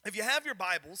If you have your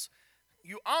Bibles,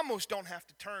 you almost don't have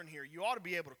to turn here. You ought to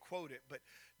be able to quote it, but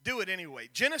do it anyway.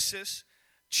 Genesis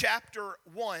chapter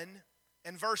 1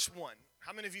 and verse 1.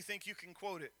 How many of you think you can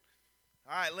quote it?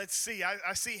 All right, let's see.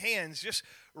 I see hands. Just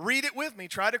read it with me.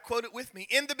 Try to quote it with me.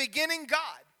 In the beginning, God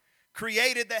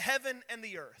created the heaven and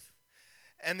the earth.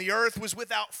 And the earth was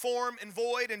without form and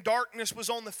void, and darkness was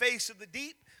on the face of the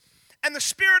deep. And the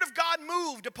Spirit of God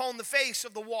moved upon the face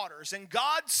of the waters. And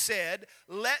God said,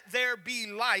 "Let there be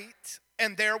light,"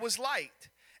 and there was light.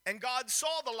 And God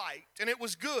saw the light, and it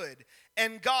was good.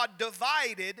 And God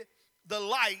divided the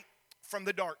light from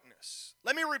the darkness.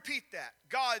 Let me repeat that.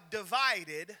 God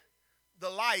divided the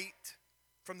light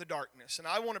from the darkness. And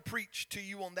I want to preach to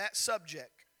you on that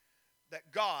subject,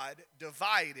 that God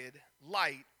divided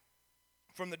light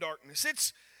from the darkness.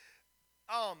 It's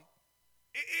kind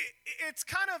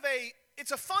of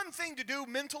it's a fun thing to do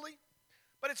mentally,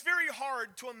 but it's very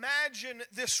hard to imagine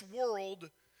this world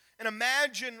and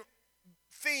imagine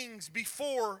things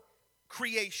before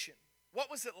creation.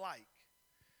 What was it like?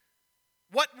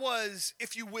 What was,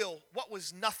 if you will, what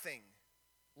was nothing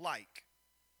like?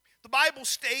 The Bible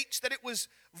states that it was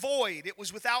void, it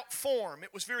was without form,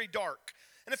 it was very dark.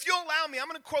 And if you'll allow me, I'm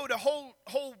going to quote a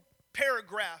whole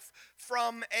paragraph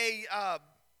from a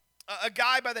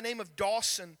guy by the name of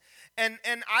Dawson. And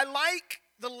I like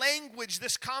the language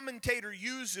this commentator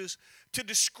uses to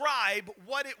describe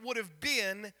what it would have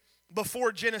been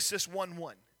before Genesis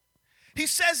 1:1. He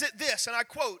says it this, and I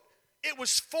quote, "It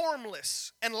was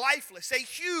formless and lifeless, a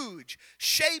huge,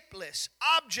 shapeless,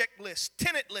 objectless,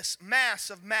 tenantless mass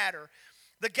of matter.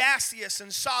 The gaseous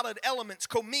and solid elements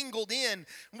commingled in,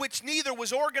 which neither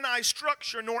was organized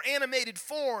structure nor animated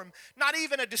form, not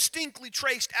even a distinctly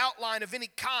traced outline of any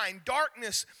kind.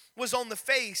 Darkness was on the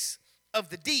face of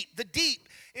the deep." The deep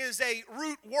is a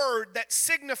root word that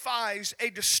signifies a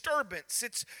disturbance.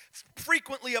 It's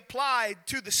frequently applied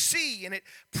to the sea, and it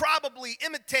probably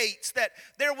imitates that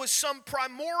there was some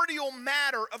primordial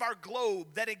matter of our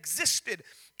globe that existed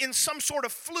in some sort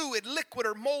of fluid, liquid,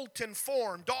 or molten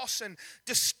form. Dawson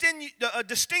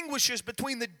distinguishes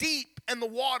between the deep and the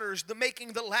waters,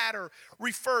 making the latter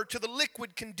refer to the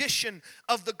liquid condition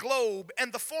of the globe,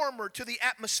 and the former to the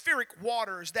atmospheric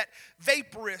waters, that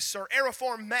vaporous or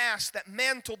aeriform mass that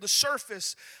mantled the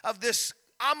surface of this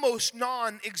almost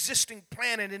non-existing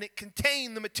planet, and it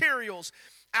contained the materials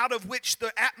out of which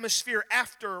the atmosphere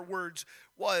afterwards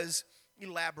was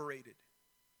elaborated.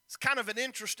 It's kind of an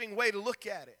interesting way to look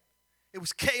at it. It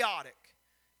was chaotic.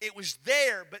 It was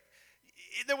there, but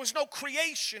there was no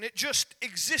creation. It just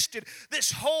existed.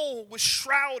 This whole was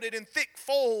shrouded in thick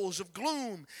folds of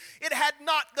gloom. It had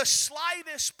not the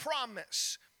slightest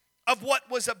promise of what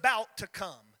was about to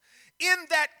come. In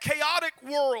that chaotic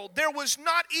world, there was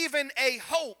not even a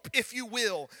hope, if you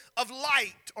will, of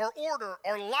light or order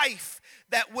or life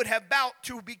that would have about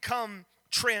to become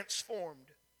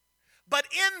transformed.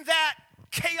 But in that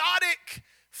chaotic,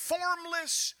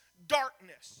 formless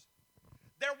darkness,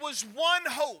 there was one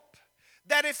hope,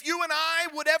 that if you and I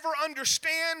would ever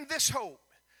understand this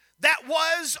hope, that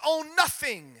was on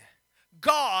nothing,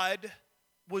 God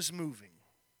was moving.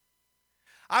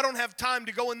 I don't have time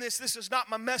to go in this. This is not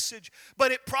my message,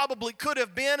 but it probably could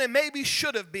have been and maybe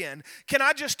should have been. Can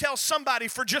I just tell somebody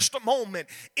for just a moment,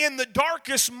 in the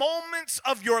darkest moments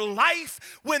of your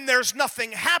life, when there's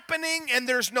nothing happening and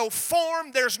there's no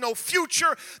form, there's no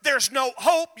future, there's no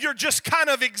hope, you're just kind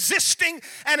of existing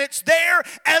and it's there.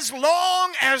 As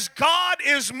long as God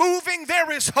is moving, there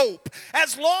is hope.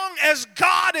 As long as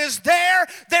God is there,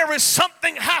 there is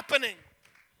something happening.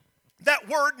 That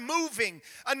word moving,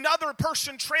 another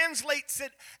person translates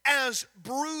it as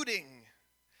brooding.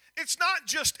 It's not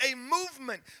just a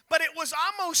movement, but it was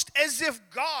almost as if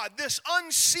God, this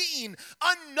unseen,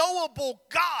 unknowable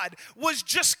God, was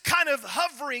just kind of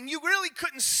hovering. You really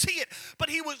couldn't see it, but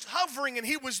he was hovering and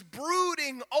he was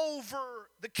brooding over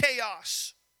the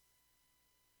chaos.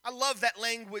 I love that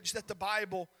language that the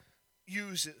Bible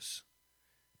uses.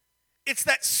 It's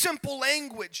that simple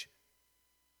language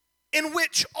in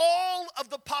which all of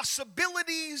the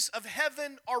possibilities of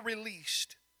heaven are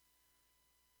released.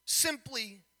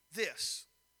 Simply this: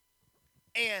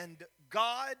 and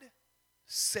God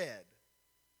said.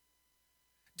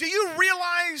 Do you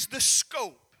realize the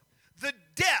scope, the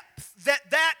depth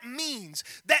that means?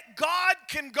 That God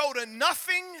can go to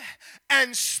nothing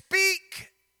and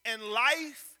speak, and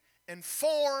life and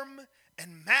form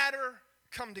and matter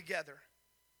come together.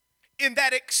 In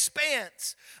that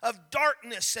expanse of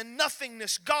darkness and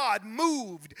nothingness, God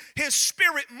moved. His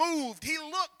Spirit moved. He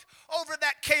looked over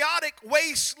that chaotic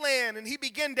wasteland and he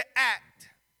began to act.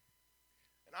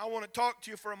 And I want to talk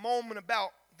to you for a moment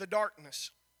about the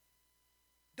darkness.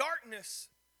 darkness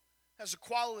has a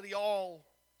quality all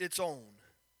its own.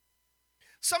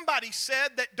 Somebody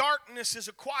said that darkness is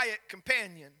a quiet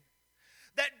companion,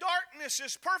 that darkness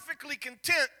is perfectly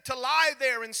content to lie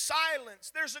there in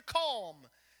silence. There's a calm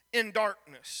in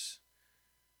darkness.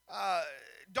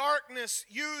 Darkness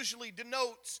usually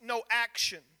denotes no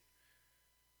action.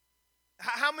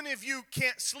 How many of you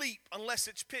can't sleep unless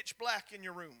it's pitch black in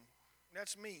your room?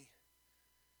 That's me.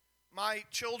 My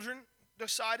children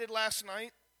decided last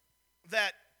night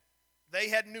that they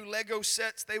had new Lego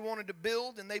sets they wanted to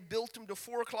build, and they built them to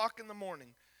 4 o'clock in the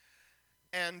morning.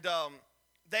 And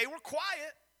they were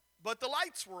quiet, but the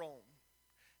lights were on.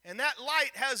 And that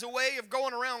light has a way of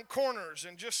going around corners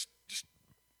and just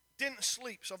didn't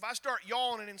sleep. So if I start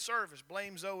yawning in service,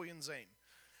 blame Zoe and Zane.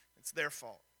 It's their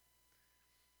fault.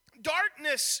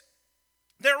 Darkness,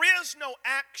 there is no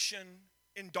action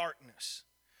in darkness.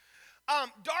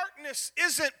 Darkness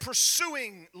isn't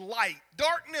pursuing light.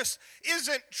 Darkness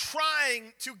isn't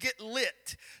trying to get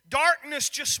lit. Darkness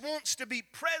just wants to be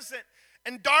present,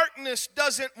 and darkness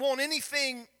doesn't want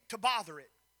anything to bother it.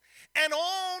 And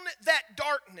on that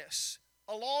darkness,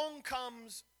 along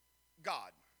comes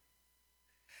God.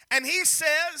 And he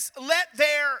says, let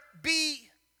there be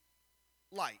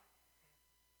light.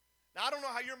 Now, I don't know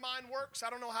how your mind works. I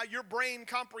don't know how your brain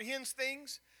comprehends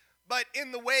things. But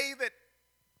in the way that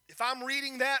if I'm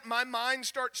reading that, my mind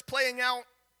starts playing out,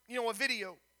 a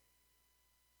video.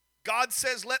 God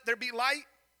says, let there be light.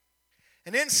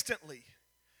 And instantly,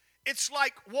 it's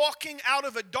like walking out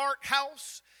of a dark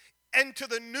house into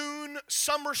the noon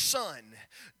summer sun.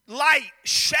 Light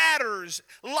shatters,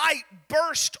 light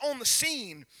bursts on the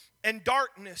scene, and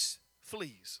darkness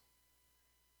flees.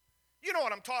 You know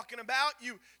what I'm talking about.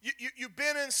 You've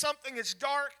been in something that's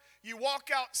dark. You walk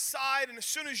outside, and as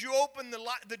soon as you open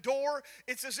the door,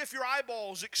 it's as if your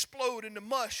eyeballs explode into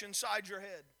mush inside your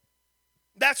head.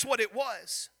 That's what it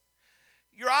was.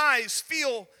 Your eyes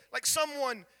feel like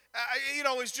someone,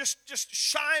 is just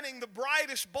shining the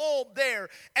brightest bulb there,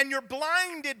 and you're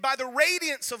blinded by the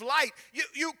radiance of light.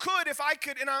 You could, if I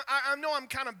could, and I know I'm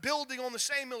kind of building on the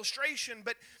same illustration,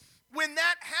 but when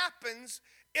that happens,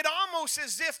 it almost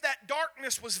as if that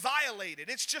darkness was violated.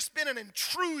 It's just been an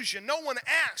intrusion. No one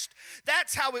asked.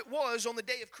 That's how it was on the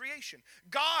day of creation.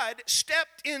 God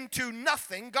stepped into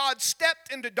nothing. God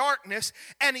stepped into darkness,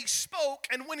 and he spoke,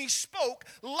 and when he spoke,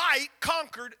 light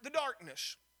conquered the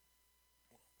darkness.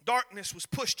 Darkness was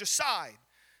pushed aside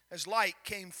as light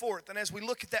came forth. And as we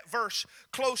look at that verse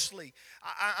closely,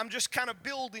 I'm just kind of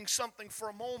building something for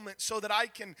a moment so that I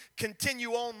can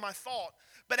continue on my thought.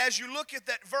 But as you look at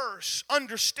that verse,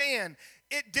 understand,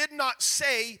 it did not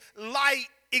say light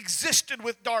existed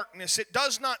with darkness. It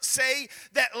does not say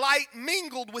that light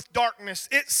mingled with darkness.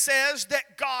 It says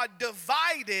that God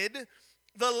divided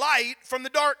the light from the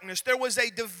darkness. There was a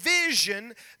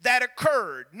division that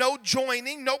occurred. No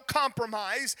joining, no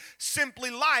compromise.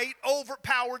 Simply light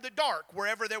overpowered the dark.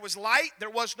 Wherever there was light, there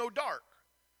was no dark.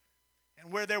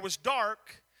 And where there was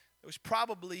dark, there was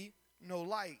probably no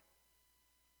light.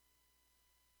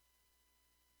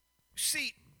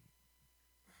 See,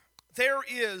 there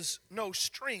is no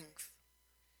strength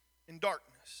in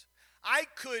darkness. I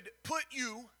could put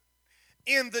you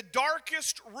in the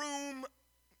darkest room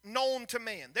known to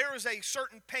man. There is a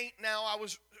certain paint now, I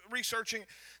was researching,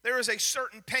 there is a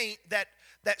certain paint that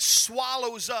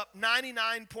swallows up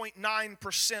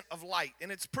 99.9% of light,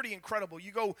 and it's pretty incredible.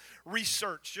 You go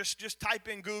research, just type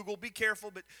in Google, be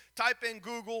careful, but type in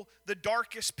Google the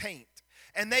darkest paint,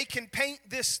 and they can paint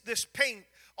this paint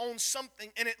on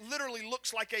something, and it literally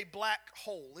looks like a black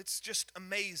hole. It's just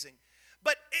amazing.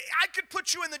 But I could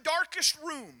put you in the darkest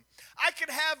room. I could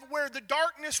have where the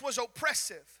darkness was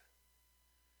oppressive,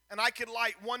 and I could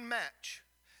light one match,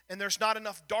 and there's not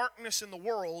enough darkness in the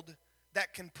world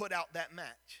that can put out that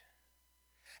match.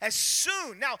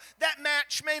 Now that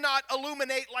match may not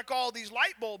illuminate like all these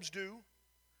light bulbs do,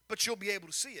 but you'll be able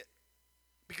to see it,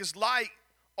 because light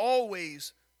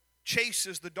always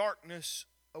chases the darkness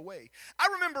away. I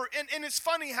remember, and it's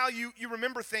funny how you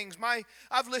remember things.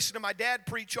 I've listened to my dad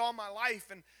preach all my life,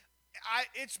 and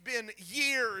it's been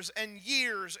years and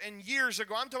years and years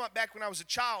ago. I'm talking about back when I was a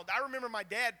child. I remember my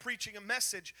dad preaching a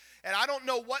message, and I don't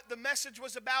know what the message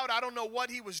was about. I don't know what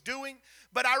he was doing,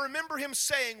 but I remember him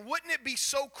saying, wouldn't it be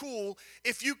so cool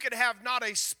if you could have not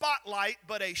a spotlight,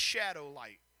 but a shadow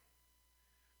light?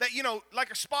 That,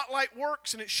 like a spotlight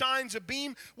works and it shines a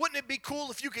beam, wouldn't it be cool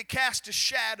if you could cast a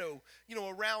shadow,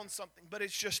 around something? But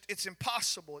it's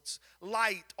impossible. It's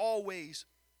light always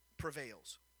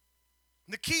prevails.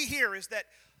 The key here is that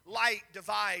light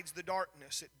divides the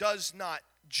darkness. It does not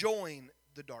join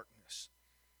the darkness.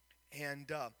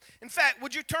 And in fact,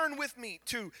 would you turn with me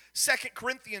to 2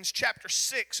 Corinthians chapter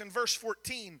 6 and verse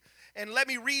 14? And let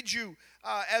me read you,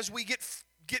 as we get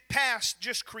past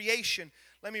just creation,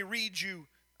 let me read you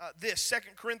this, 2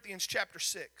 Corinthians chapter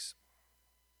 6.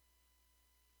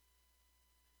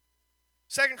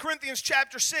 2 Corinthians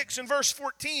chapter 6 and verse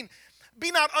 14.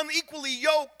 Be not unequally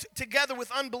yoked together with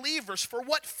unbelievers, for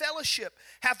what fellowship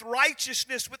hath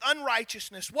righteousness with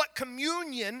unrighteousness? What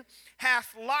communion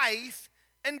hath light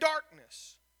and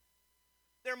darkness?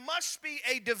 There must be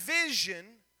a division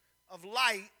of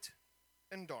light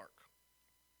and dark.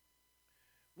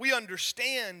 We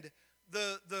understand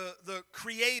the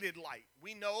created light.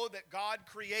 We know that God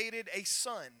created a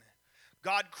sun.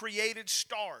 God created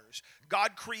stars.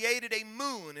 God created a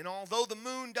moon. And although the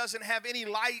moon doesn't have any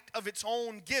light of its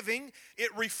own giving,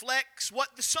 it reflects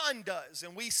what the sun does.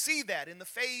 And we see that in the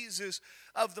phases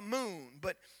of the moon.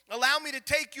 But allow me to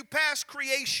take you past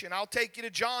creation. I'll take you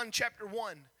to John chapter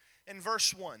 1 and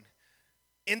verse 1.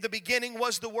 In the beginning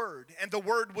was the Word, and the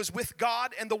Word was with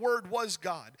God, and the Word was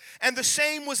God. And the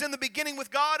same was in the beginning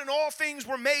with God, and all things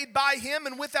were made by Him,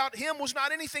 and without Him was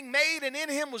not anything made, and in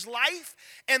Him was life,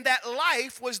 and that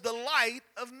life was the light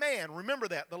of man. Remember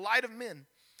that, the light of men.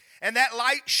 And that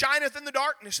light shineth in the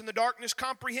darkness, and the darkness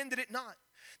comprehended it not.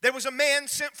 There was a man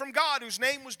sent from God whose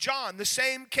name was John. The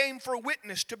same came for a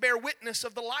witness, to bear witness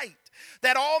of the light,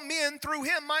 that all men through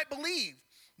him might believe.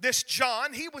 This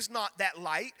John, he was not that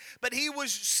light, but he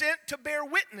was sent to bear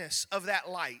witness of that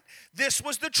light. This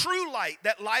was the true light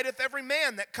that lighteth every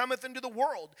man that cometh into the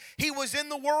world. He was in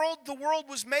the world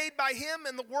was made by him,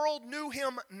 and the world knew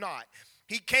him not.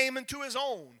 He came into his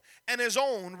own, and his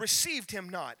own received him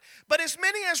not. But as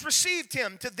many as received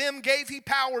him, to them gave he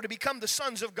power to become the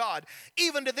sons of God,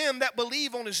 even to them that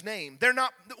believe on his name. They're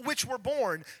not which were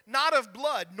born, not of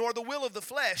blood, nor the will of the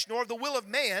flesh, nor of the will of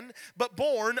man, but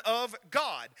born of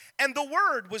God. And the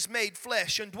Word was made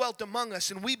flesh and dwelt among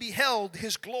us, and we beheld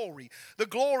his glory. The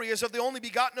glory is of the only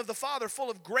begotten of the Father, full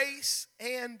of grace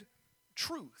and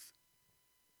truth.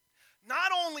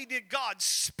 Not only did God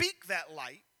speak that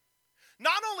light,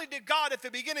 not only did God at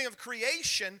the beginning of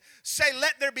creation say,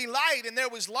 let there be light, and there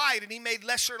was light, and he made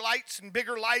lesser lights and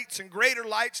bigger lights and greater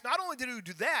lights. Not only did he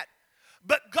do that,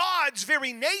 but God's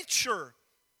very nature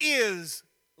is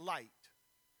light.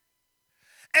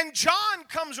 And John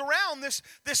comes around, this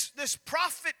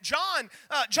prophet John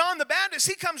the Baptist,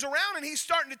 he comes around and he's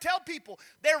starting to tell people,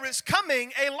 there is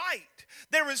coming a light.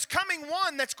 There is coming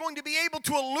one that's going to be able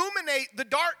to illuminate the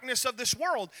darkness of this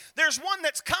world. There's one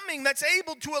that's coming that's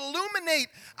able to illuminate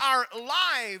our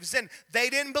lives. And they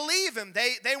didn't believe him.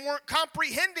 They weren't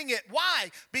comprehending it. Why?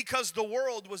 Because the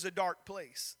world was a dark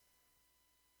place.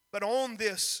 But on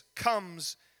this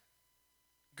comes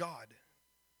God,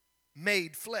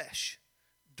 made flesh,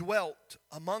 dwelt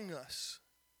among us.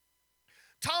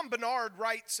 Tom Barnard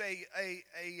writes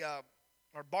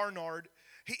or Barnard,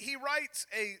 he writes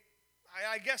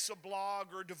I guess a blog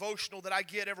or a devotional that I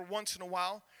get every once in a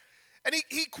while. And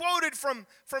he quoted from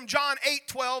John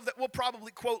 8:12 that we'll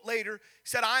probably quote later. He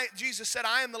said, Jesus said,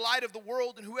 I am the light of the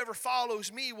world, and whoever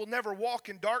follows me will never walk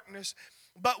in darkness,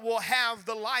 but will have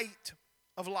the light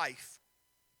of life.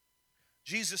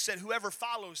 Jesus said, whoever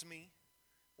follows me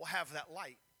will have that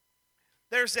light.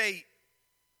 There's a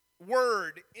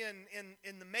word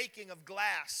in the making of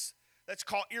glass that's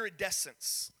called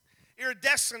iridescence.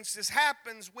 Iridescence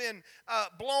happens when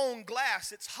blown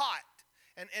glass, it's hot.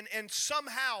 And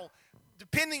somehow,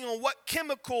 depending on what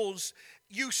chemicals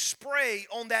you spray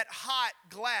on that hot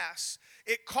glass,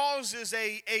 it causes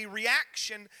a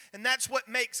reaction, and that's what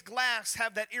makes glass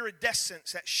have that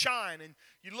iridescence, that shine. And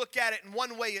you look at it in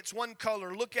one way, it's one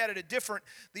color. Look at it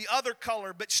the other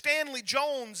color. But Stanley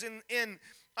Jones in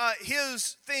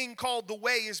his thing called The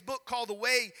Way, his book called The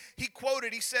Way, he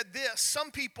said this: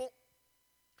 some people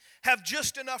have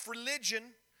just enough religion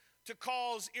to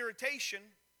cause irritation,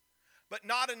 but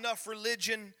not enough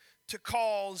religion to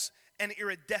cause an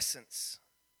iridescence.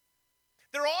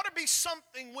 There ought to be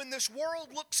something when this world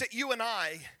looks at you and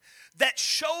I that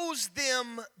shows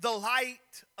them the light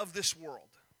of this world.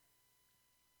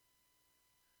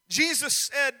 Jesus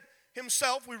said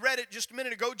himself, we read it just a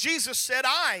minute ago, Jesus said,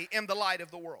 I am the light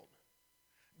of the world.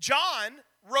 John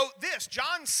wrote this.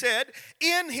 John said,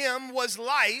 in him was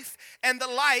life, and the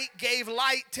light gave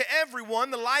light to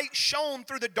everyone. The light shone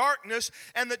through the darkness,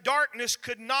 and the darkness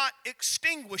could not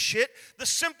extinguish it. The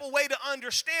simple way to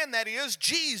understand that is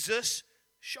Jesus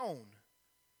shone.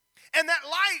 And that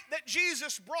light that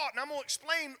Jesus brought, and I'm going to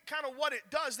explain kind of what it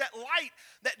does, that light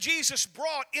that Jesus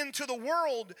brought into the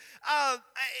world,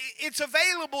 it's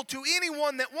available to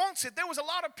anyone that wants it. There was a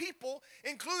lot of people,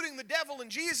 including the devil in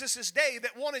Jesus' day,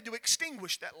 that wanted to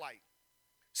extinguish that light.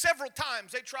 Several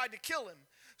times they tried to kill him.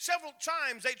 Several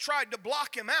times they tried to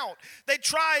block him out. They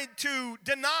tried to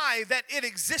deny that it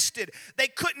existed. They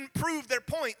couldn't prove their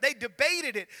point. They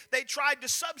debated it. They tried to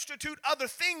substitute other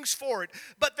things for it.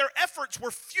 But their efforts were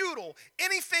futile.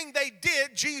 Anything they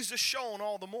did, Jesus shone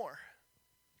all the more.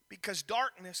 Because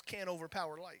darkness can't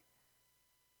overpower light.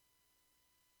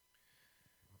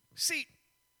 See,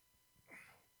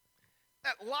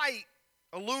 that light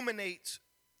illuminates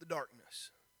the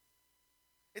darkness.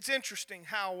 It's interesting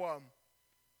how...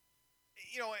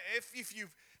 if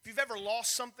you've ever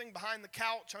lost something behind the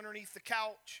couch, underneath the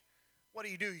couch, what do?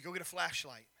 You go get a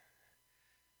flashlight.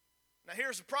 Now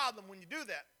here's the problem when you do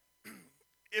that.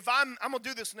 If I'm going to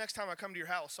do this next time I come to your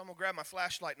house. I'm going to grab my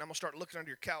flashlight and I'm going to start looking under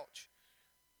your couch.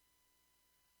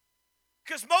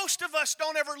 Because most of us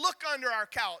don't ever look under our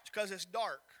couch because it's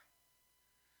dark.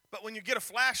 But when you get a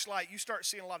flashlight, you start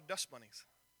seeing a lot of dust bunnies.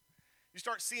 You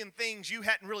start seeing things you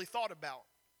hadn't really thought about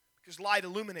because light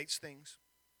illuminates things.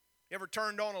 You ever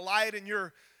turned on a light in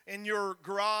your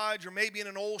garage or maybe in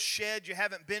an old shed you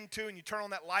haven't been to, and you turn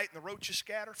on that light and the roaches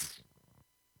scatter?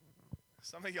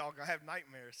 Some of y'all are going to have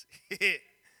nightmares.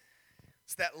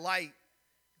 It's that light.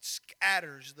 It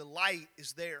scatters. The light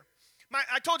is there.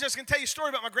 I told you I was going to tell you a story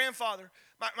about my grandfather.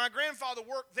 My grandfather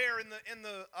worked there in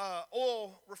the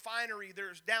oil refinery.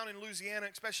 There's down in Louisiana,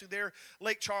 especially there,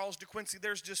 Lake Charles, DeQuincy.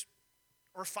 There's just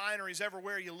refineries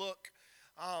everywhere you look.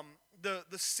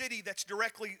 The city that's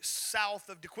directly south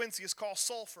of DeQuincy is called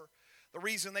Sulphur. The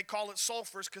reason they call it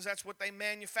sulfur is because that's what they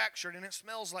manufactured, and it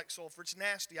smells like sulfur. It's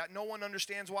nasty. No one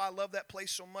understands why I love that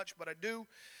place so much, but I do.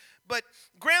 But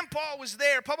Grandpa was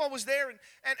there, Papa was there,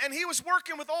 and he was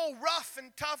working with old rough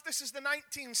and tough. This is the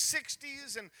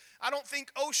 1960s, and I don't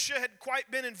think OSHA had quite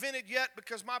been invented yet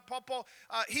because my Papa,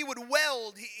 he would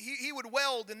weld. He would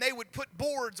weld, and they would put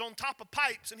boards on top of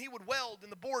pipes, and he would weld,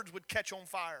 and the boards would catch on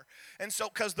fire. And so,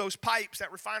 because those pipes,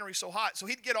 that refinery is so hot. So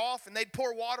he'd get off, and they'd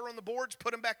pour water on the boards,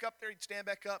 put them back up there, he'd stand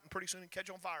back up, and pretty soon he'd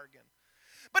catch on fire again.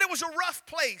 But it was a rough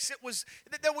place.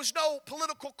 There was no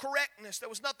political correctness. There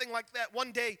was nothing like that.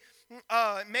 One day,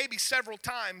 maybe several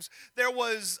times, there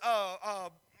was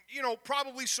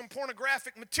probably some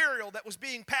pornographic material that was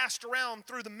being passed around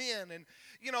through the men. And,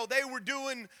 they were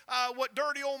doing what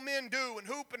dirty old men do and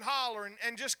hoop and holler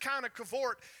and just kind of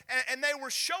cavort. And they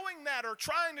were showing that or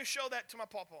trying to show that to my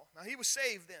papa. Now, he was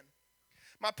saved then.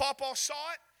 My papa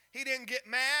saw it. He didn't get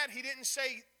mad. He didn't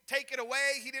say, take it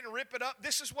away. He didn't rip it up.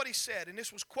 This is what he said, and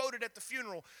this was quoted at the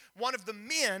funeral. One of the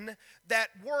men that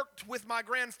worked with my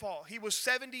grandpa, he was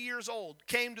 70 years old,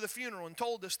 came to the funeral and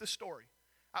told us this story.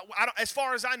 As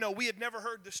far as I know, we had never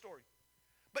heard this story.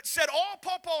 But said all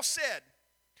Papa said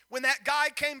when that guy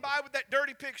came by with that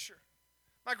dirty picture,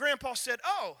 my grandpa said,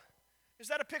 "Oh, is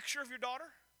that a picture of your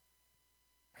daughter?"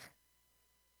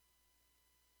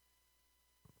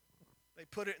 They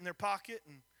put it in their pocket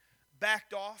and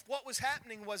backed off. What was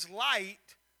happening was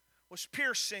light was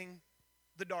piercing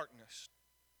the darkness.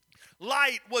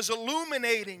 Light was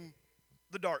illuminating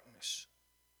the darkness.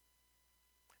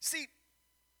 See,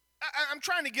 I'm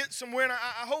trying to get somewhere, and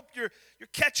I hope you're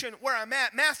catching where I'm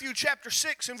at. Matthew chapter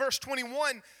 6 and verse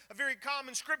 21, a very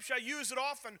common scripture. I use it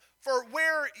often. For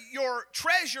where your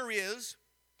treasure is,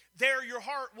 there your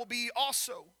heart will be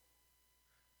also.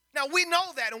 Now, we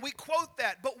know that, and we quote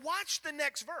that, but watch the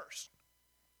next verse.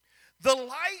 The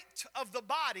light of the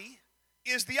body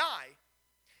is the eye.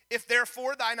 If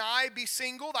therefore thine eye be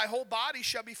single, thy whole body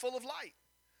shall be full of light.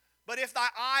 But if thy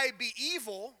eye be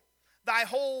evil, thy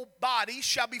whole body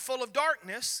shall be full of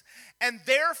darkness. And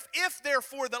if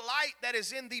therefore the light that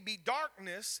is in thee be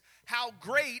darkness, how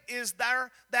great is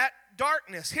that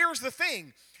darkness? Here's the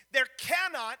thing. There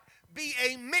cannot be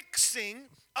a mixing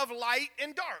of light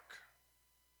and dark.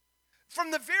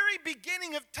 From the very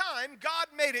beginning of time, God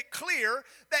made it clear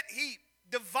that He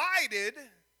divided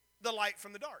the light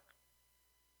from the dark.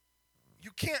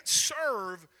 You can't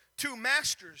serve two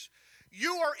masters.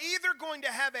 You are either going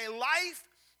to have a life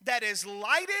that is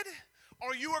lighted,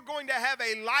 or you are going to have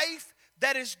a life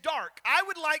that is dark. I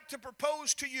would like to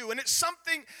propose to you, and it's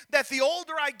something that the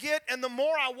older I get and the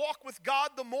more I walk with God,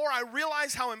 the more I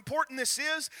realize how important this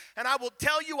is, and I will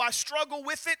tell you I struggle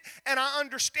with it and I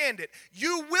understand it.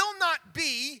 You will not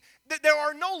be, there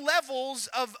are no levels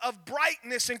of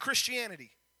brightness in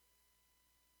Christianity.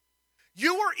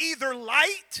 You are either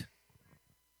light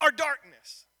or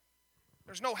darkness.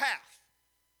 There's no half.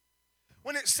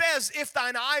 When it says, if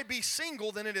thine eye be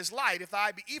single, then it is light. If thy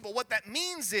eye be evil, what that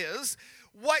means is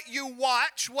what you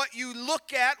watch, what you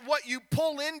look at, what you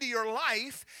pull into your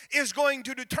life is going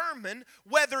to determine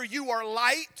whether you are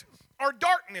light or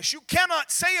darkness. You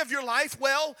cannot say of your life,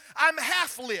 well, I'm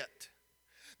half lit.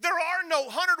 There are no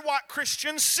 100-watt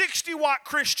Christians, 60-watt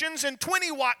Christians, and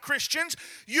 20-watt Christians.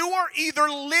 You are either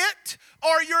lit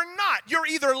or you're not. You're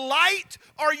either light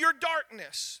or you're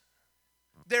darkness.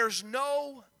 There's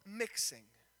no mixing.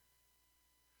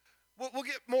 We'll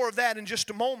get more of that in just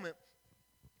a moment.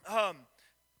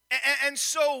 And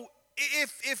so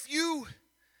if you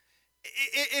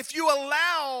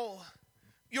allow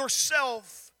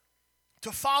yourself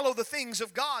to follow the things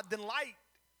of God, then light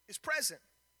is present.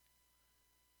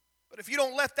 But if you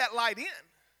don't let that light in,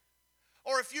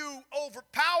 or if you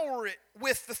overpower it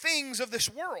with the things of this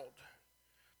world,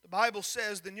 the Bible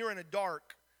says then you're in a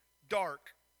dark,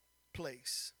 dark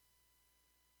place.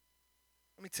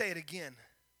 Let me tell you it again.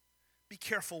 Be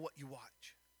careful what you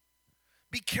watch.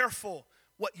 Be careful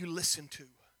what you listen to.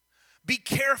 Be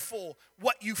careful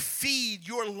what you feed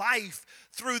your life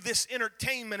through this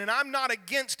entertainment. And I'm not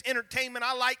against entertainment.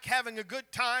 I like having a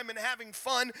good time and having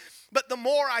fun. But the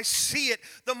more I see it,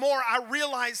 the more I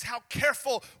realize how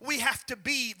careful we have to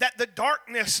be that the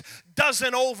darkness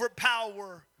doesn't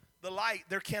overpower the light.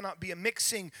 There cannot be a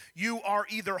mixing. You are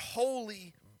either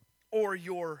holy or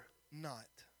you're not.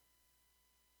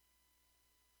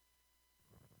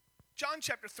 John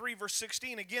chapter 3, verse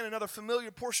 16, again, another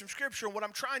familiar portion of Scripture. What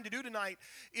I'm trying to do tonight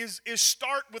is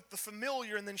start with the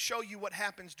familiar and then show you what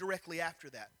happens directly after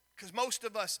that. Because most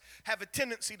of us have a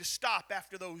tendency to stop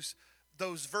after those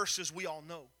verses we all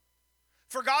know.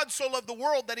 For God so loved the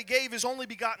world that he gave his only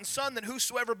begotten Son, that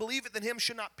whosoever believeth in him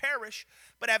should not perish,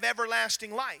 but have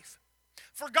everlasting life.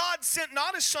 For God sent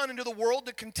not his Son into the world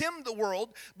to condemn the world,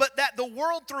 but that the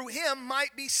world through him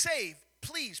might be saved.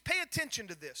 Please pay attention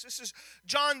to this. This is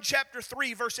John chapter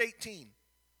 3, verse 18.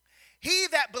 He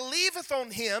that believeth on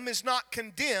him is not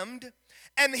condemned,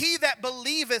 and he that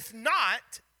believeth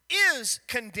not is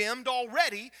condemned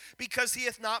already, because he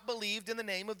hath not believed in the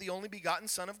name of the only begotten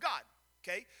Son of God.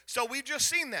 Okay, so we've just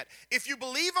seen that. If you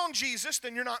believe on Jesus,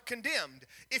 then you're not condemned.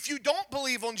 If you don't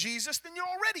believe on Jesus, then you're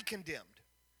already condemned.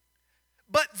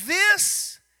 But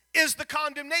this is the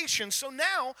condemnation. So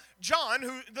now John,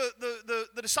 who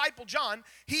the disciple John,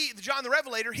 John the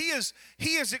Revelator, he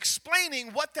is explaining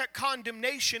what that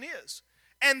condemnation is.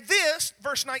 And this,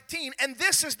 verse 19, and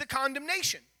this is the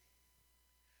condemnation.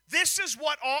 This is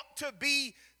what ought to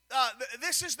be,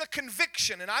 this is the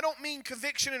conviction. And I don't mean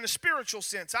conviction in a spiritual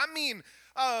sense. I mean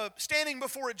standing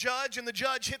before a judge and the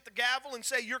judge hit the gavel and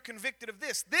say, you're convicted of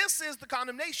this. This is the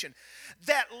condemnation.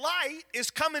 That light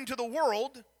is come into the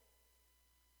world,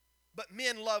 but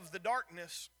men love the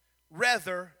darkness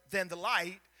rather than the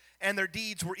light, and their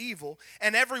deeds were evil.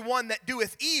 And everyone that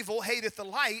doeth evil hateth the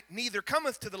light, neither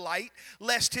cometh to the light,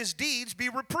 lest his deeds be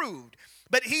reproved.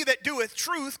 But he that doeth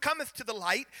truth cometh to the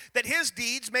light, that his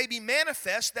deeds may be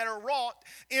manifest that are wrought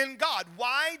in God.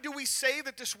 Why do we say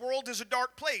that this world is a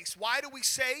dark place? Why do we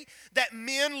say that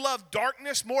men love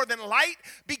darkness more than light?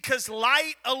 Because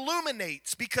light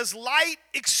illuminates, because light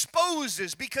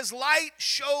exposes, because light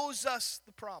shows us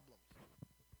the problem.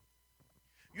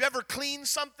 You ever clean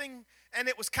something and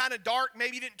it was kind of dark?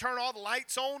 Maybe you didn't turn all the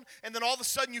lights on, and then all of a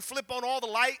sudden you flip on all the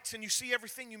lights and you see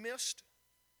everything you missed.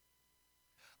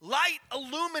 Light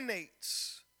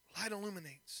illuminates. Light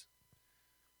illuminates.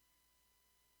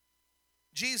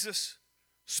 Jesus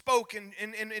spoke,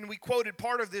 and we quoted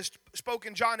part of this, spoke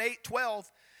in John 8:12.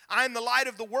 I am the light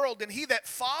of the world, and he that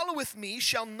followeth me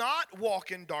shall not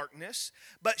walk in darkness,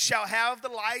 but shall have the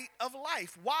light of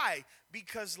life. Why?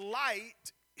 Because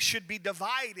light should be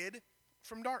divided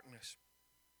from darkness.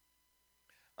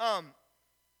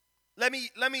 Let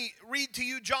me read to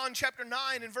you John chapter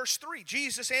 9 and verse 3.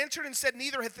 Jesus answered and said,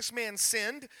 neither hath this man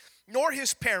sinned, nor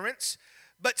his parents,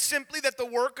 but simply that the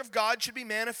work of God should be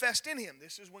manifest in him.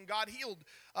 This is when God healed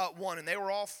one, and they were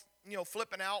all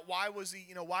flipping out. Why was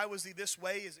he this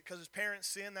way? Is it because his parents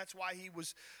sinned? That's why he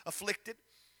was afflicted.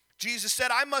 Jesus said,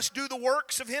 I must do the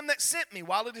works of him that sent me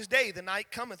while it is day. The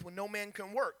night cometh when no man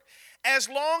can work. As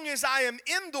long as I am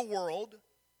in the world,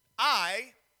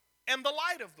 I am the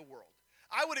light of the world.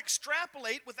 I would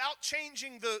extrapolate without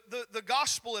changing the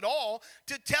gospel at all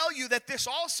to tell you that this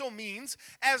also means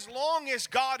as long as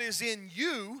God is in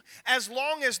you, as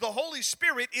long as the Holy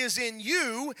Spirit is in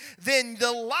you, then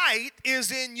the light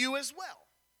is in you as well.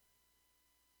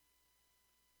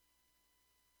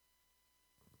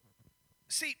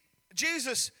 See,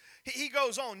 Jesus, he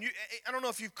goes on. I don't know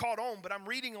if you've caught on, but I'm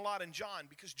reading a lot in John,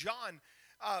 because John,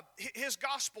 his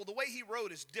gospel, the way he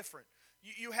wrote is different.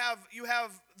 You have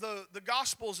the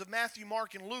Gospels of Matthew,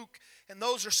 Mark, and Luke, and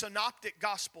those are synoptic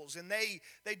Gospels, and they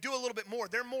do a little bit more.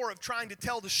 They're more of trying to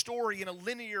tell the story in a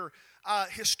linear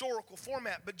historical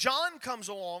format. But John comes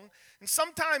along, and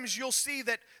sometimes you'll see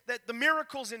that the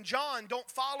miracles in John don't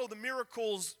follow the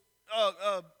miracles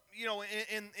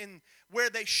in where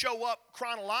they show up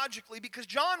chronologically, because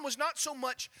John was not so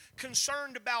much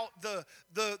concerned about the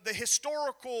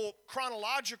historical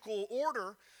chronological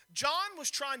order. John was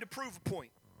trying to prove a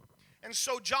point. And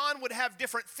so John would have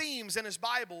different themes in his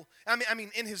Bible,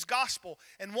 in his gospel.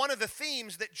 And one of the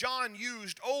themes that John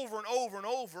used over and over and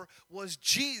over was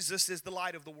Jesus is the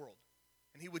light of the world.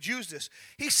 And he would use this.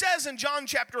 He says in John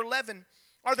chapter 11,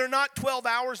 "Are there not 12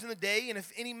 hours in the day? And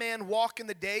if any man walk in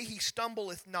the day, he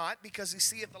stumbleth not, because he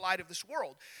seeth the light of this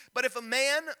world. But if a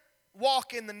man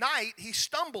walk in the night, he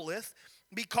stumbleth,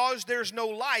 because there's no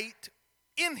light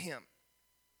in him."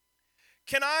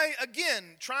 Can I,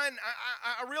 again,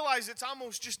 I realize it's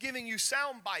almost just giving you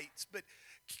sound bites, but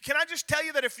can I just tell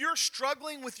you that if you're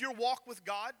struggling with your walk with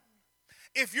God,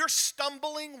 if you're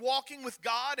stumbling walking with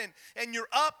God, and you're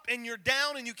up and you're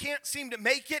down and you can't seem to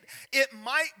make it, it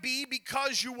might be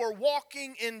because you are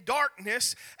walking in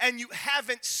darkness and you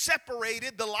haven't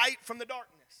separated the light from the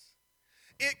darkness.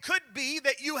 It could be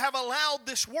that you have allowed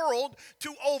this world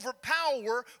to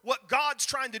overpower what God's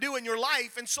trying to do in your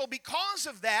life. And so because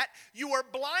of that, you are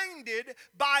blinded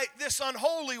by this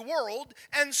unholy world.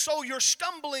 And so you're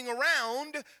stumbling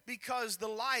around because the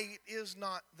light is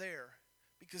not there.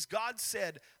 Because God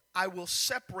said, "I will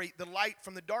separate the light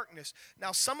from the darkness."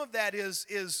 Now, some of that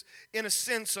is in a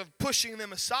sense of pushing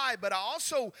them aside. But I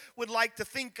also would like to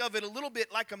think of it a little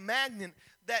bit like a magnet,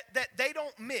 that they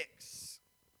don't mix.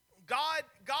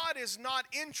 God is not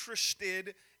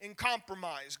interested in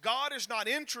compromise. God is not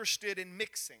interested in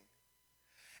mixing.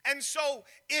 And so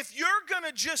if you're going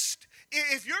to just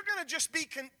be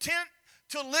content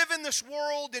to live in this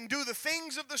world and do the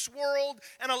things of this world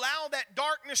and allow that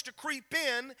darkness to creep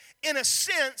in a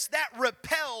sense, that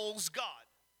repels God.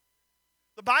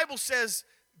 The Bible says,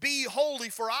 "Be holy,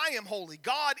 for I am holy."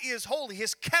 God is holy.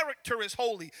 His character is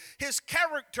holy. His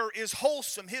character is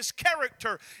wholesome. His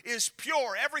character is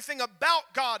pure. Everything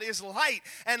about God is light,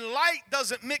 and light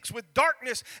doesn't mix with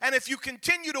darkness. And if you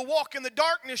continue to walk in the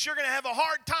darkness, you're going to have a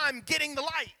hard time getting the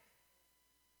light.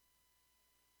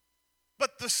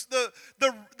 But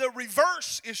the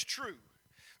reverse is true.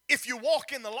 If you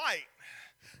walk in the light,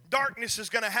 darkness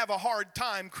is going to have a hard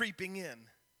time creeping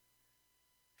in.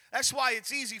 That's why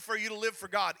it's easy for you to live for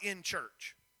God in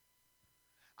church.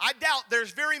 I doubt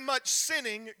there's very much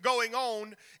sinning going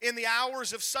on in the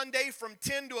hours of Sunday from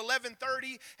 10 to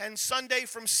 11:30, and Sunday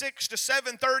from 6 to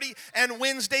 7:30, and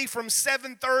Wednesday from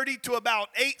 7:30 to about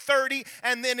 8:30.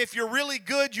 And then if you're really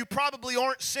good, you probably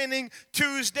aren't sinning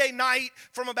Tuesday night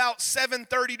from about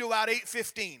 7:30 to about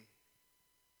 8:15.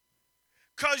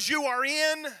 Because you are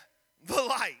in the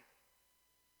light.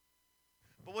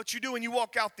 But what you do when you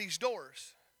walk out these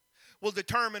doors will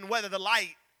determine whether the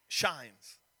light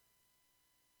shines.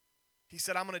 He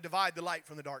said, "I'm going to divide the light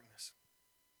from the darkness."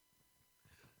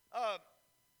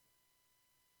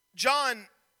 John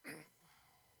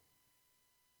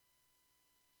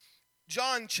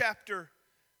chapter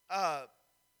 1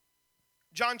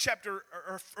 John chapter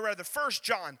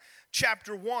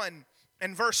 1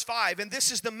 and verse 5. "And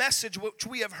this is the message which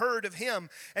we have heard of him,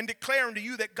 and declare unto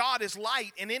you, that God is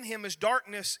light, and in him is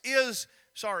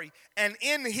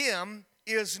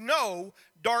no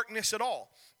darkness at all.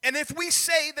 And if we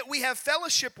say that we have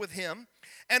fellowship with him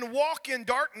and walk in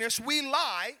darkness, we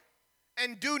lie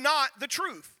and do not the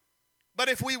truth. But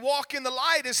if we walk in the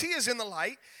light as he is in the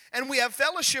light, and we have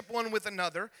fellowship one with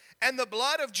another, and the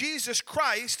blood of Jesus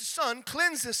Christ, Son,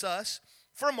 cleanses us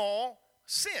from all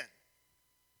sin."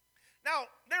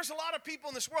 Now, there's a lot of people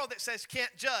in this world that says,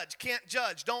 can't judge,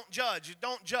 don't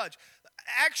judge.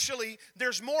 Actually,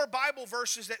 there's more Bible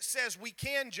verses that says we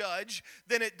can judge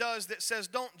than it does that says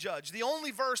don't judge. The only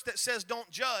verse that says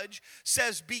don't judge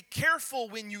says, "Be careful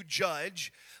when you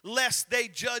judge, lest they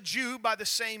judge you by the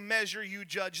same measure you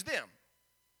judge them."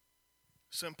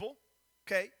 Simple,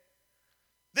 okay?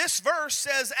 This verse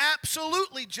says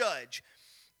absolutely judge.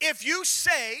 If you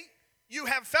say you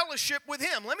have fellowship with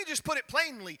him, let me just put it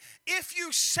plainly. If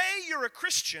you say you're a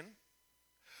Christian,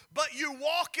 but you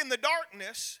walk in the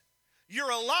darkness, you're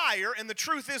a liar and the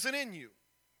truth isn't in you.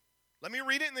 Let me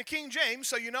read it in the King James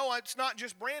so you know it's not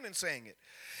just Brandon saying it.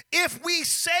 "If we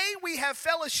say we have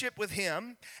fellowship with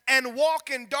him and walk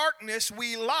in darkness,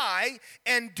 we lie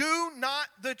and do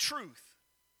not the truth."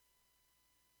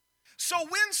 So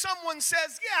when someone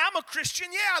says, yeah, I'm a Christian,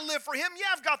 yeah, I live for him, yeah,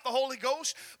 I've got the Holy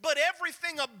Ghost, but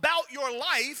everything about your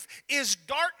life is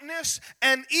darkness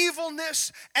and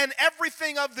evilness and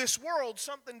everything of this world,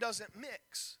 something doesn't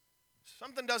mix.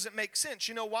 Something doesn't make sense.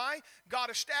 You know why? God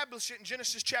established it in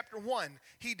Genesis chapter 1.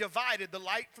 He divided the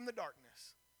light from the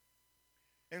darkness.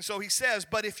 And so he says,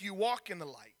 but if you walk in the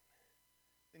light,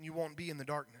 then you won't be in the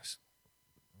darkness.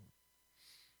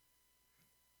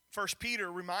 1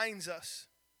 Peter reminds us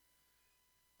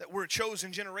that we're a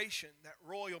chosen generation, that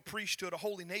royal priesthood, a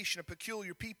holy nation, a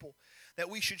peculiar people, that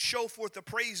we should show forth the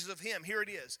praises of him. Here it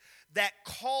is, that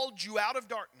called you out of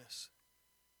darkness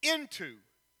into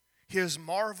his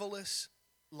marvelous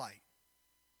light.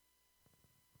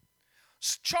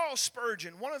 Charles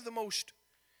Spurgeon, one of the most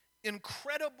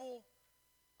incredible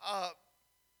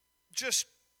just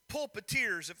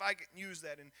pulpiteers, if I can use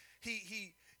that, and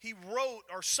he wrote,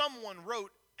 or someone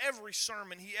wrote, every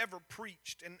sermon he ever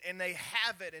preached, and they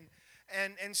have it,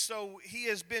 and so he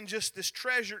has been just this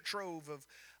treasure trove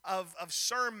of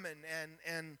sermon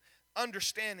and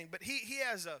understanding. But he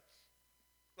has a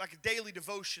daily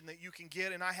devotion that you can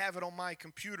get, and I have it on my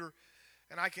computer,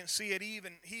 and I can see it.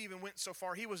 He even went so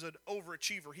far, he was an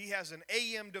overachiever. He has an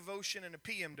AM devotion and a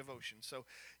PM devotion, so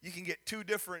you can get two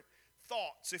different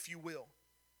thoughts, if you will.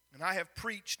 And I have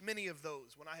preached many of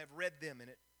those when I have read them, and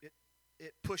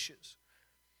it pushes.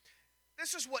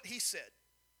 This is what he said.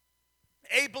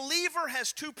 A believer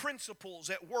has two principles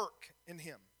at work in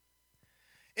him.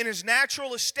 In his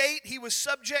natural estate, he was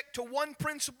subject to one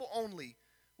principle only,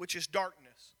 which is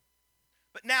darkness.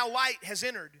 But now light has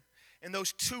entered, and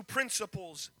those two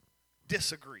principles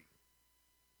disagree.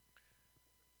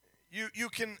 You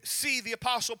can see the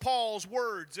Apostle Paul's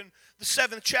words in the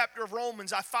 7th chapter of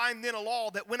Romans. I find then a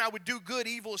law that when I would do good,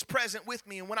 evil is present with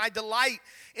me. And when I delight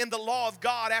in the law of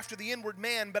God after the inward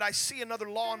man, but I see another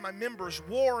law in my members,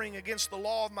 warring against the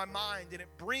law of my mind, and it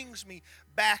brings me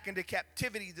back into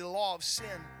captivity to the law of sin.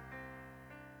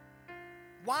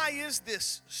 Why is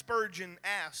this? Spurgeon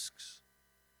asks.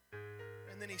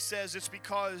 And then he says it's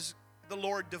because the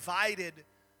Lord divided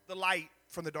the light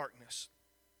from the darkness.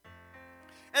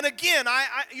 And again,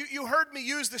 you heard me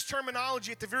use this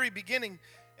terminology at the very beginning,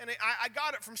 and I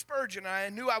got it from Spurgeon, and I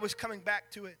knew I was coming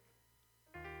back to it.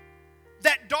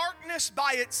 That darkness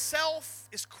by itself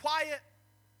is quiet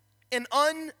and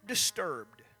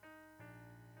undisturbed.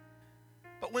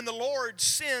 But when the Lord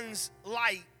sends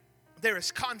light, there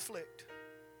is conflict.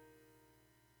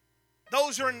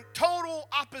 Those are in total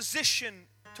opposition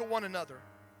to one another.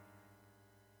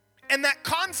 And that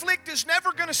conflict is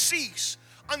never going to cease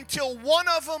until one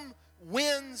of them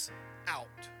wins out.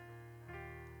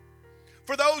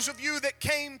 For those of you that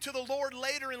came to the Lord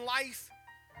later in life,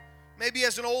 maybe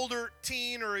as an older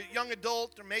teen or a young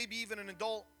adult or maybe even an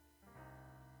adult,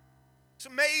 it's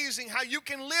amazing how you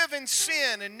can live in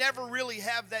sin and never really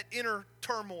have that inner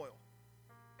turmoil.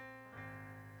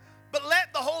 But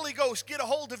let the Holy Ghost get a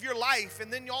hold of your life,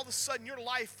 and then all of a sudden your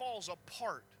life falls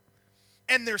apart.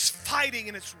 And there's fighting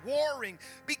and it's warring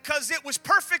because it was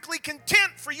perfectly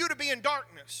content for you to be in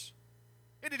darkness.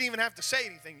 It didn't even have to say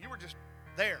anything. You were just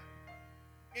there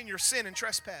in your sin and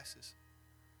trespasses.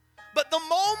 But the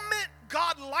moment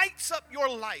God lights up your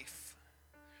life,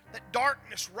 that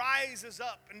darkness rises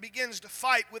up and begins to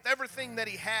fight with everything that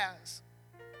he has.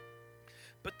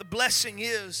 But the blessing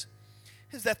is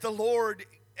that the Lord,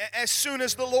 as soon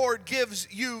as the Lord gives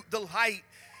you the light,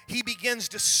 he begins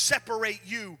to separate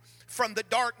you from the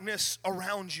darkness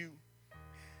around you.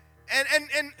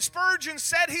 And Spurgeon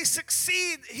said he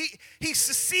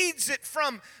secedes it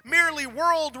from merely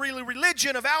worldly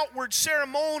religion of outward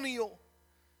ceremonial.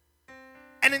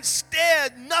 And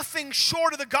instead, nothing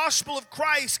short of the gospel of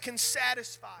Christ can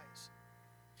satisfy.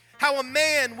 How a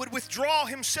man would withdraw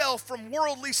himself from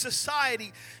worldly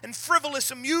society and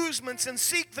frivolous amusements and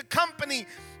seek the company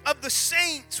of the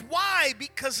saints. Why?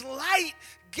 Because light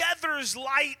gathers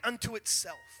light unto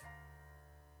itself.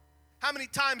 How many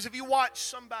times have you watched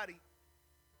somebody,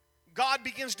 God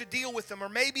begins to deal with them, or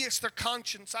maybe it's their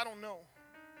conscience, I don't know.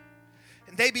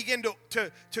 And they begin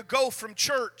to go from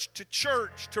church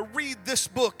to read this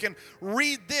book and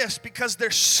read this because they're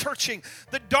searching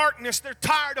the darkness. They're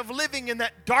tired of living in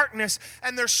that darkness,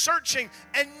 and they're searching,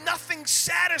 and nothing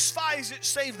satisfies it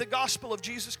save the gospel of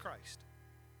Jesus Christ.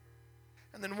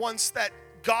 And then once that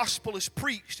gospel is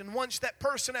preached, and once that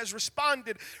person has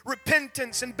responded,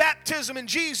 repentance and baptism in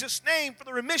Jesus' name for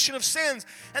the remission of sins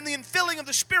and the infilling of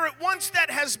the Spirit, once that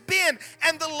has been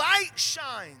and the light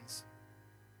shines,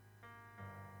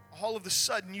 all of a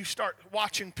sudden you start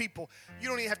watching people. You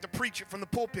don't even have to preach it from the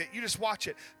pulpit. You just watch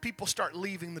it. People start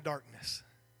leaving the darkness.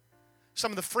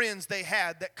 some of the friends they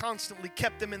had that constantly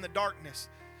kept them in the darkness,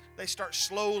 they start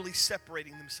slowly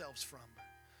separating themselves from.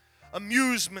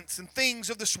 Amusements and things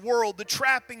of this world, the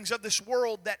trappings of this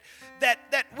world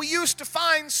that we used to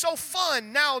find so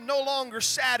fun, now no longer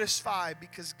satisfy,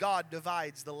 because God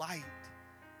divides the light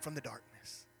from the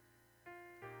darkness.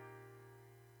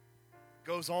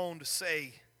 Goes on to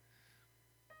say,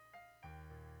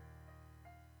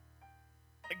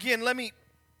 again, let me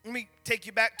take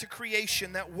you back to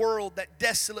creation, that world, that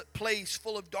desolate place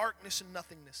full of darkness and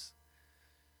nothingness,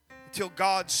 until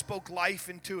God spoke life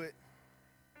into it.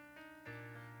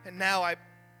 And now I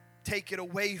take it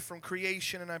away from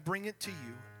creation and I bring it to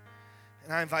you.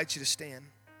 And I invite you to stand.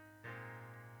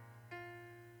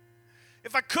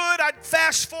 If I could, I'd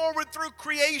fast forward through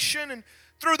creation and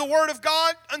through the Word of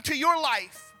God unto your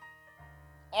life.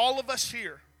 All of us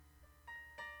here.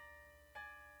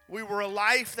 We were a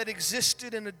life that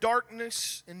existed in a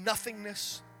darkness and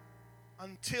nothingness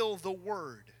until the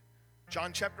Word,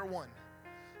 John chapter 1,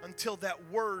 until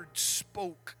that Word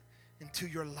spoke into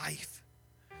your life.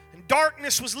 And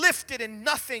darkness was lifted and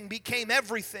nothing became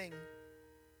everything.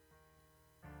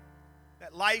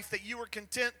 That life that you were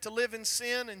content to live in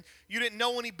sin and you didn't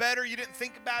know any better, you didn't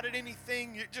think about it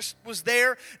anything, it just was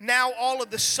there. Now all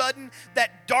of a sudden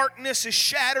that darkness is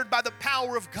shattered by the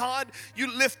power of God.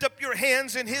 You lift up your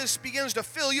hands and His begins to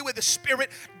fill you with the Spirit.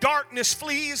 Darkness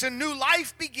flees and new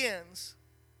life begins.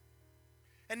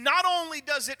 And not only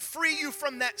does it free you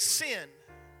from that sin,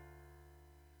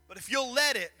 but if you'll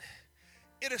let it,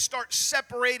 it'll start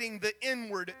separating the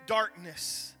inward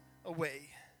darkness away.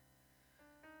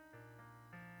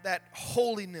 That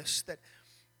holiness that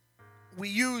we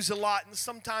use a lot, and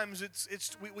sometimes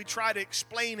we try to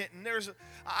explain it, and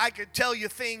I could tell you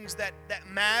things that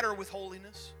matter with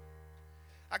holiness.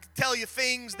 I could tell you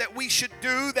things that we should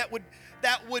do that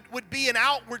would be an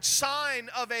outward sign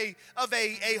of a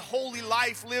holy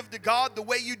life lived to God, the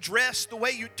way you dress, the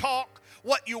way you talk,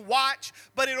 what you watch,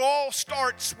 but it all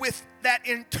starts with that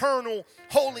internal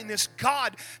holiness.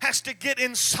 God has to get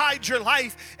inside your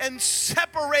life and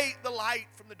separate the light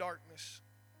from the darkness.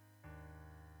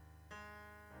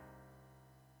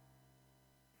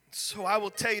 So I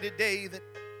will tell you today that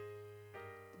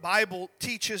the Bible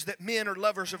teaches that men are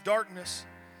lovers of darkness,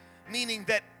 meaning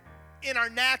that in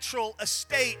our natural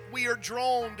estate, we are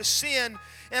drawn to sin.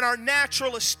 In our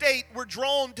natural estate, we're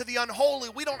drawn to the unholy.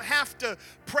 We don't have to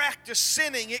practice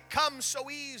sinning. It comes so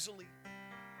easily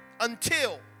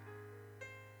until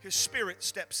His Spirit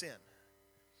steps in.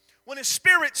 When His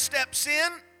Spirit steps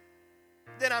in,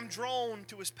 then I'm drawn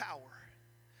to His power.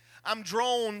 I'm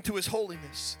drawn to His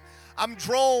holiness. I'm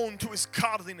drawn to His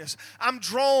godliness. I'm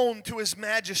drawn to His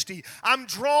majesty. I'm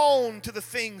drawn to the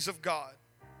things of God.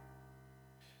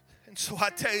 And so I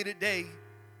tell you today,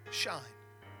 shine.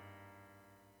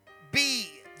 Be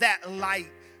that light.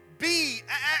 Be,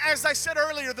 as I said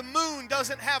earlier, the moon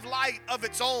doesn't have light of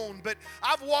its own, but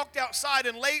I've walked outside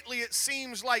and lately it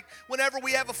seems like whenever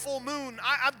we have a full moon,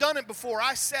 I've done it before.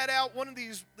 I sat out one of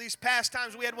these past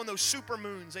times, we had one of those super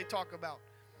moons they talk about.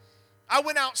 I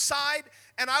went outside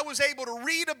and I was able to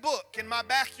read a book in my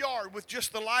backyard with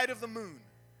just the light of the moon.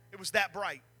 It was that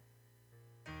bright.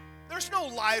 There's no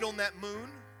light on that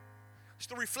moon. It's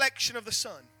the reflection of the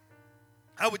sun.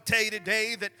 I would tell you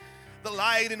today that the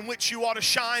light in which you ought to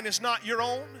shine is not your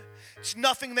own. It's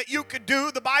nothing that you could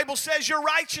do. The Bible says your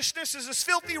righteousness is as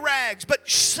filthy rags, but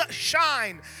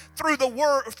shine through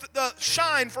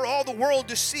shine for all the world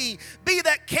to see. Be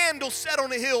that candle set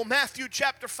on a hill. Matthew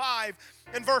chapter 5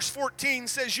 and verse 14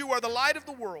 says you are the light of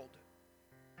the world.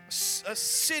 A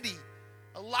city,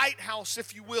 a lighthouse,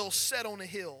 if you will, set on a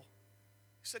hill.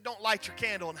 He said, don't light your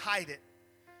candle and hide it,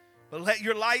 but let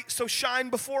your light so shine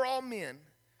before all men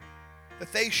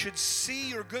that they should see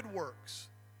your good works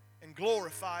and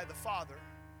glorify the Father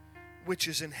which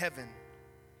is in heaven.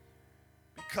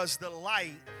 Because the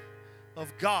light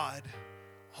of God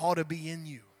ought to be in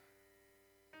you.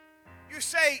 You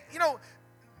say,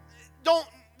 don't,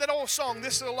 that old song,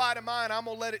 this is the light of mine, I'm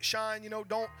going to let it shine.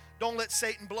 Don't let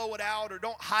Satan blow it out, or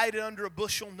don't hide it under a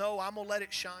bushel. No, I'm going to let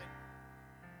it shine.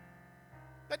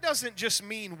 That doesn't just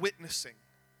mean witnessing.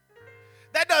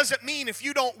 That doesn't mean if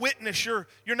you don't witness, you're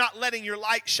not letting your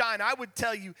light shine. I would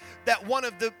tell you that one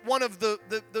of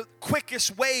the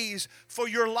quickest ways for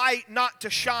your light not to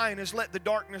shine is let the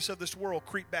darkness of this world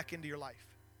creep back into your life.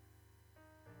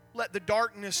 Let the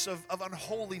darkness of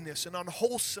unholiness and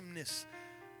unwholesomeness,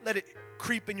 let it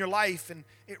creep in your life, and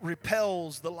it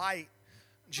repels the light.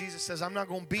 Jesus says, I'm not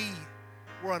going to be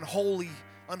where unholy,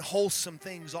 unwholesome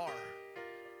things are.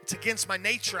 It's against my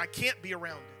nature. I can't be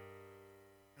around it.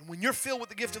 And when you're filled with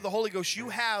the gift of the Holy Ghost, you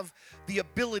have the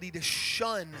ability to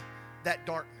shun that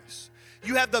darkness.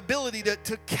 You have the ability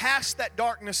to cast that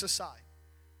darkness aside.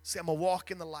 Say, I'm going to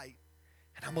walk in the light,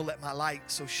 and I'm going to let my light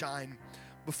so shine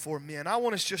before men. I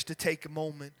want us just to take a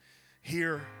moment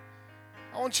here.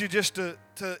 I want you just to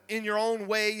in your own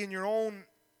way, in your own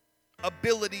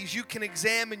abilities, you can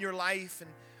examine your life, and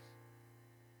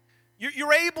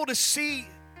you're able to see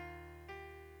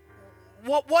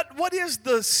what is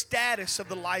the status of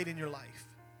the light in your life.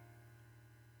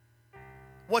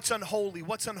 What's unholy?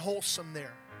 What's unwholesome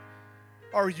there?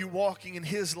 Are you walking in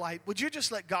His light? Would you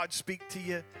just let God speak to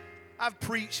you? I've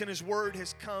preached and His word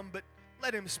has come, but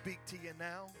let Him speak to you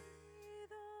now.